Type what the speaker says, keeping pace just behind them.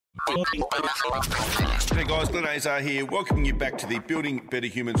Hey guys, Glenn Azar here, welcoming you back to the Building Better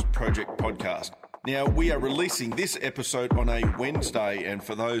Humans Project podcast. Now, we are releasing this episode on a Wednesday, and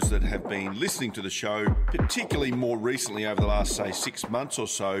for those that have been listening to the show, particularly more recently over the last, say, 6 months or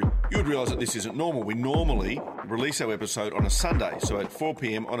so, you would realise that this isn't normal. We normally release our episode on a Sunday, so at 4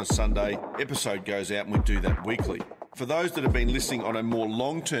 p.m. on a Sunday, episode goes out and we do that weekly. For those that have been listening on a more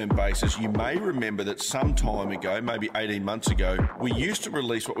long-term basis, you may remember that some time ago, maybe 18 months ago, we used to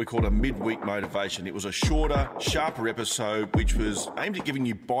release what we called a midweek motivation. It was a shorter, sharper episode which was aimed at giving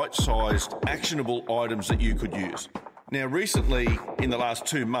you bite-sized, actionable items that you could use. Now, recently, in the last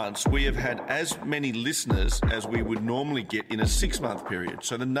 2 months, we have had as many listeners as we would normally get in a 6-month period.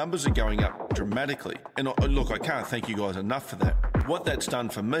 So the numbers are going up dramatically. And look, I can't thank you guys enough for that. What that's done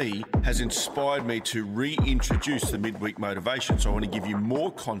for me has inspired me to reintroduce the midweek motivation. So I want to give you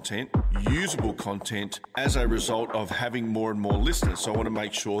more content, usable content, as a result of having more and more listeners. So I want to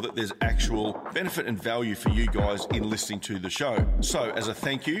make sure that there's actual benefit and value for you guys in listening to the show. So as a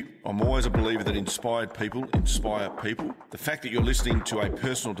thank you, I'm always a believer that inspired people inspire people. The fact that you're listening to a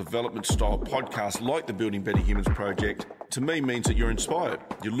personal development style podcast like the Building Better Humans Project, to me means that you're inspired.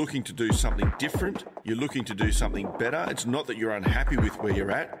 You're looking to do something different. You're looking to do something better. It's not that you're unhappy with where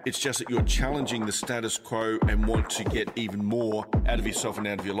you're at. It's just that you're challenging the status quo and want to get even more out of yourself and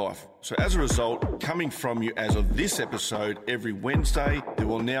out of your life. So as a result, coming from you as of this episode every Wednesday, there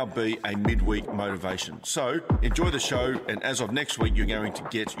will now be a midweek motivation. So enjoy the show, and as of next week, you're going to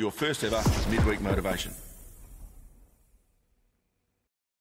get your first ever midweek motivation.